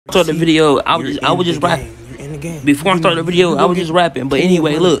Start the video, I was just rapping. Before I started the video, I was just rapping. But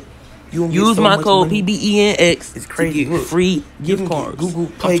anyway, look, use my code PBENX to get free gift cards.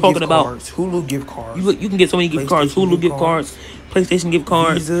 I'm talking about Hulu gift cards. You can get so many gift cards, Hulu gift cards, PlayStation gift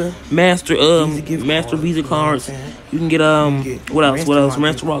cards, Master Visa cards. You can get what else?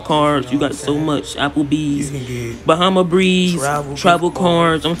 Restaurant cards. You got so much. Applebee's, Bahama Breeze, travel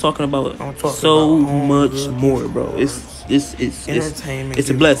cards. I'm talking about so much more, bro. It's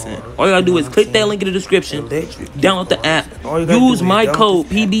a blessing. All you gotta do is click that link in the description, download the app, use my code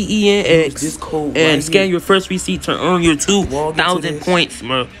PBENX, and scan your first receipt to earn your 2,000 points,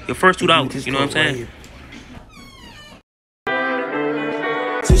 bro. Your first $2. You know what I'm saying?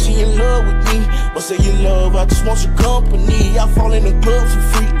 Say she in love with me, but say you love, I just want your company. I fall in the club for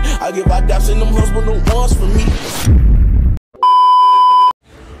free. I give my daps in them hoes, but no ones for me.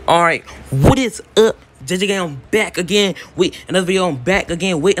 Alright, what is up? JJ Gang, I'm back again with another video. I'm back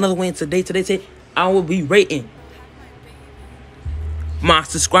again with another win today. Today, I will be rating my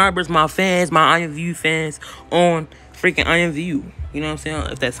subscribers, my fans, my IMVU fans on freaking IMVU. You know what I'm saying?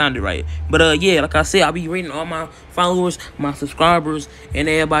 If that sounded right. But yeah, like I said, I'll be rating all my followers, my subscribers, and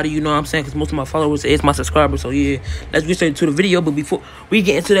everybody, you know what I'm saying? Because most of my followers is my subscribers. So yeah, let's get straight to the video. But before we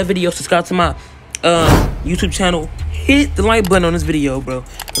get into that video, subscribe to my YouTube channel. Hit the like button on this video, bro.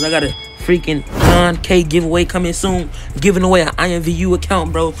 Because I got a freaking 9K giveaway coming soon. Giving away an IMVU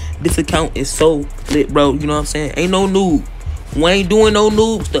account, bro. This account is so lit, bro. You know what I'm saying? Ain't no noob. We ain't doing no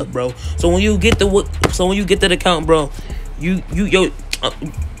noob stuff, bro. So when you get that account, bro, your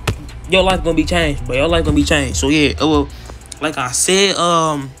life gonna be changed, bro. Your life gonna be changed. So yeah, well, like I said,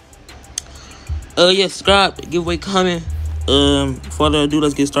 yeah, subscribe, giveaway coming. Further ado,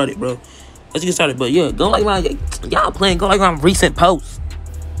 let's get started, bro. Let's get started. But yeah, go like my y'all playing. Go like my recent posts.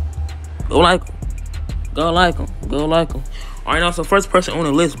 Go like them. Go like them. Go like them. All right, now, so first person on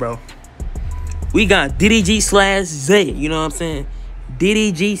the list, bro. We got DDG/Zay. You know what I'm saying?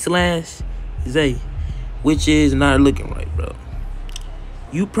 DDG/Zay, which is not looking right, bro.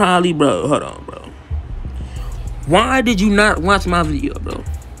 You probably, bro. Hold on, bro. Why did you not watch my video, bro?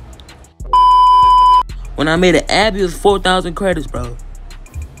 When I made an Abby with 4,000 credits, bro.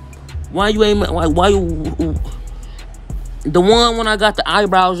 Why you ain't? Why you? The one when I got the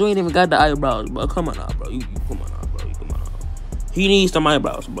eyebrows, you ain't even got the eyebrows, bro. Come on now, bro. You come on now, bro. You come on now. He needs some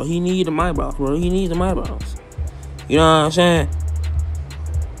eyebrows, bro. He needs them eyebrows, bro. He needs them eyebrows. You know what I'm saying?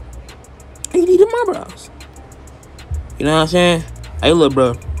 He needs them eyebrows. You know what I'm saying? Hey, look,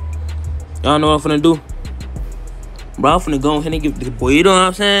 bro. Y'all know what I'm finna do? Bro, I'm finna go ahead and give the boy, you know what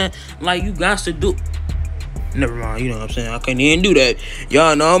I'm saying? Like, you got to do. Never mind, you know what I'm saying? I can't even do that.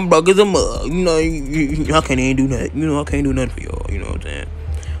 Y'all know I'm broke as a mug. You know, I can't even do that. You know, I can't do nothing for y'all. You know what I'm saying?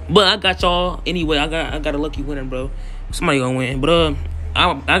 But I got y'all. Anyway, I got a lucky winner, bro. Somebody gonna win. But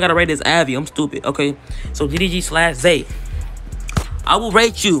I gotta rate this Abby. I'm stupid. Okay. So DDG/Zay. I will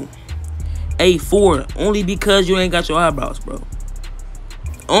rate you a 4 only because you ain't got your eyebrows, bro.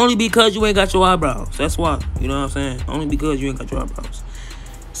 Only because you ain't got your eyebrows. That's why. You know what I'm saying? Only because you ain't got your eyebrows.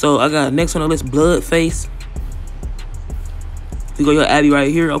 So I got next on the list, Bloodface. You got your Abby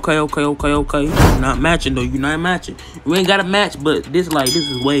right here. Okay. You're not matching though. You're not matching. You ain't got to match, but this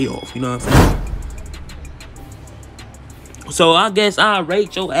is way off. You know what I'm saying? So I guess I'll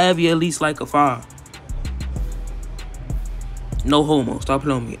rate your Abby at least like a 5. No homo. Stop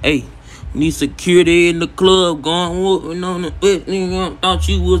playing with me. Hey, need security in the club. Going whooping on the bit. Nigga, thought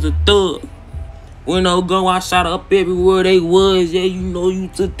you was a thug. When I go, I shot up everywhere they was. Yeah, you know you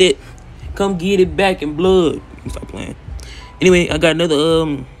took that. Come get it back in blood. Stop playing. Anyway, I got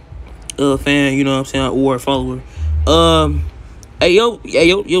another fan, you know what I'm saying, or follower. Hey yo, I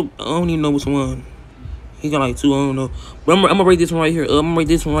don't even know which one. He got like 2, I don't know. But I'm gonna rate this one right here. I'm gonna rate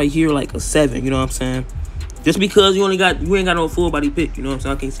this one right here like a 7, you know what I'm saying? Just because you ain't got no full body pic, you know what I'm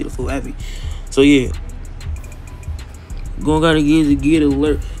saying? I can't see the full Abby. So yeah. Gotta get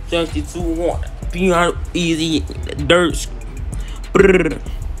alert. 32-1. Be out easy dirt.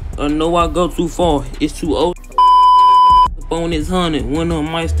 I know I go too far. It's too old. On his 100, one of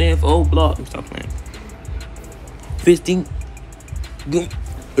them might stand for old block. Stop playing. 15.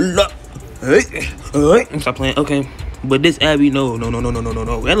 Stop playing. Okay, but this Abby, no.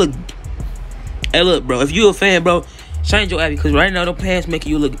 Hey, look, bro. If you a fan, bro, change your Abby, cause right now the pants making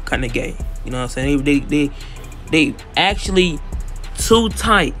you look kind of gay. You know what I'm saying? They actually too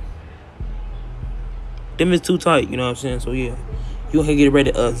tight. Them is too tight. You know what I'm saying? So yeah, you gonna get it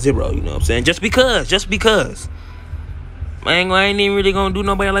rated 0. You know what I'm saying? Just because. I ain't even really gonna do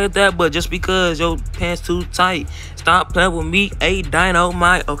nobody like that, but just because your pants too tight, stop playing with me. A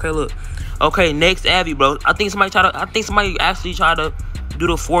dynamite. Okay, look. Okay, next Abby, bro. I think somebody actually tried to do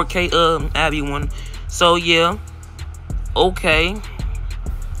the 4K Abby one. So yeah. Okay.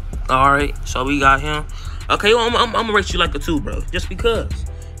 Alright, so we got him. Okay, well, I'm gonna rate you like a 2, bro. Just because.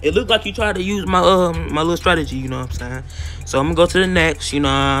 It looked like you tried to use my my little strategy, you know what I'm saying? So I'm gonna go to the next, you know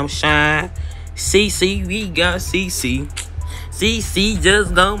what I'm saying? CC, we got CC. CC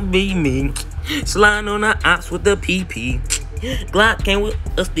just gonna be me. Sliding on the ops with the PP. Glock came with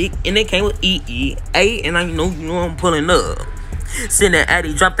a stick and it came with EE. A, and you know I'm pulling up. Send that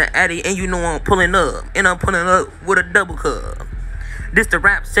Addy, drop that Addy, and you know I'm pulling up. And I'm pulling up with a double cup. This the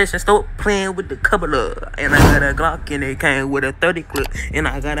rap session, start playing with the couple up. And I got a Glock and it came with a 30 clip. And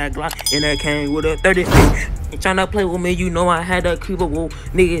I got a Glock and it came with a 30 clip. Tryna play with me, you know I had to creep up.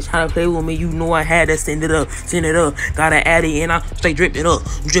 Niggas tryna play with me, you know I had to send it up. Got an Addy and I stay dripping up.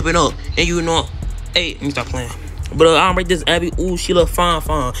 And you know, hey, let me stop playing. But I'm rate this Abby, ooh, she look fine.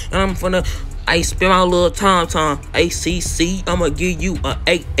 And I'm finna, I spend my little time. ACC, I'ma give you a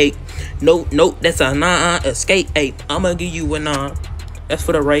 8. No, that's a 9, escape 8. I'ma give you a 9. That's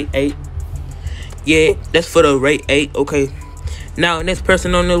for the rate 8. Yeah, that's for the rate 8. Okay. Now, next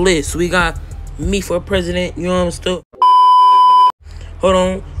person on the list, we got me for president. You know what I'm saying? Hold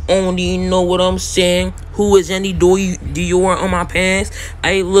on. Only know what I'm saying. Who is any Dior on my pants?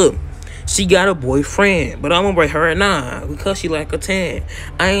 Hey, look. She got a boyfriend, but I'm gonna rate her a 9 because she like a 10.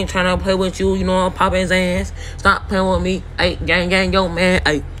 I ain't trying to play with you, you know I'm popping his ass. Stop playing with me. Hey, gang, yo, man.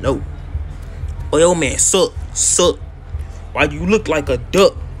 Hey, no. Oh, yo, man, suck. Why you look like a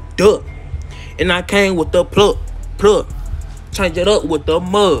duck? And I came with the plug. Change it up with the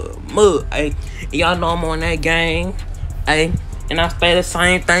mud. Hey, y'all know I'm on that gang. Hey, and I say the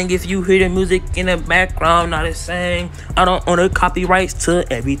same thing. If you hear the music in the background, not the same. I don't own the copyrights to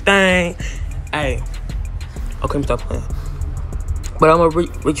everything. Hey, okay, stop playing. But I'm gonna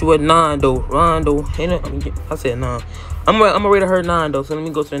rate you a 9 though. Rondo, I said 9. I'm gonna rate her 9 though. So let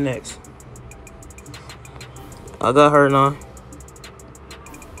me go to the next. I got her 9.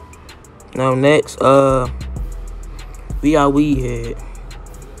 Now next, we got weed head.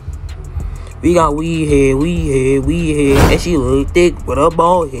 And she look thick with a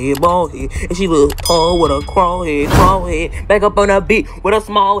bald head. And she look tall with a crawl head. Back up on that beat with a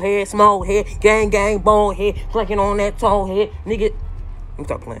small head. Gang, bald head. Flanking on that tall head. Nigga, let me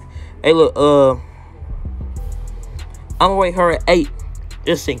stop playing. Hey, look, I'm gonna rate her at 8.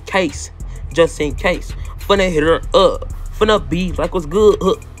 Just in case. Finna hit her up. Finna be like, what's good?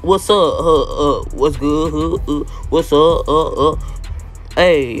 What's up? What's good? What's up?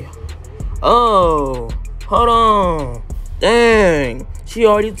 Hey. Oh, hold on. Dang. She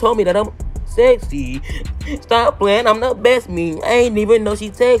already told me that I'm sexy. Stop playing. I'm the best me. I ain't even know she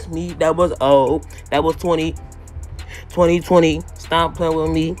text me. That was 2020. Stop playing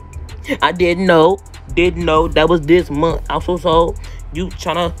with me. I didn't know. That was this month. Also, so you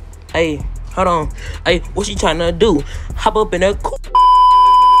tryna, hey, hold on. Hey, what she tryna do? Hop up in a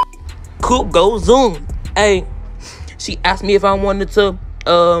coupe, go zoom. Hey, she asked me if I wanted to,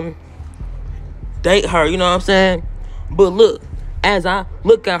 date her, you know what I'm saying? But look, as I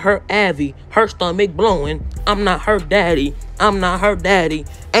look at her Abby, her stomach blowing. I'm not her daddy. Ain't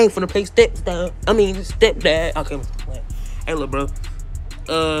finna play stepdad. Okay, I'm playing. Hey, look, bro.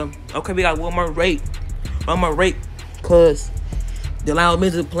 Okay, we got one more rate. Cause the loud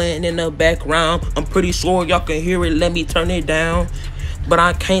music playing in the background. I'm pretty sure y'all can hear it. Let me turn it down. But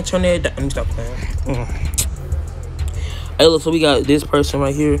I can't turn it down. Let me stop playing. Hey, look, so we got this person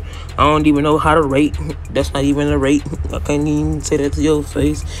right here. I don't even know how to rate. That's not even a rate. I can't even say that to your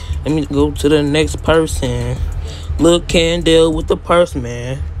face. Let me go to the next person. Look, Candle with the purse,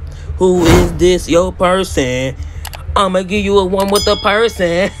 man. Who is this, your person? I'ma give you a 1 with the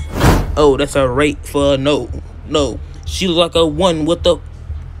person. Oh, that's a rate for a no. She look like a 1 with the...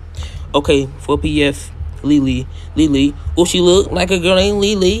 Okay, for PF. Lily. Oh, she look like a girl named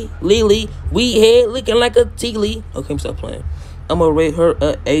Lily. We head looking like a Teely. Okay, stop playing. I'm gonna rate her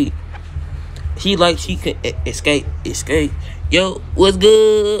a 8. She can escape. Yo, what's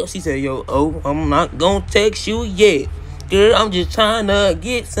good? She said, yo, I'm not gonna text you yet. Girl, I'm just trying to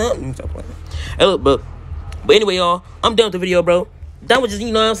get something. Stop playing. Hey, look, bro. But anyway, y'all, I'm done with the video, bro. That was just,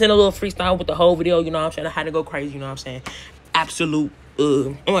 you know what I'm saying, a little freestyle with the whole video, you know what I'm saying? I had to go crazy, you know what I'm saying? I'm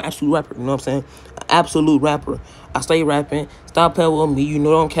an absolute rapper, you know what I'm saying? An absolute rapper. I stay rapping. Stop playing with me, you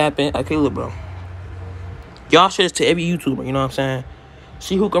know I'm capping. Okay, look, bro. Y'all share this to every YouTuber, you know what I'm saying?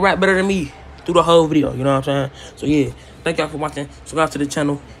 See who can rap better than me through the whole video, you know what I'm saying? So, yeah, thank y'all for watching. Subscribe to the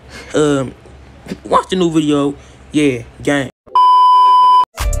channel. Watch the new video. Yeah, gang.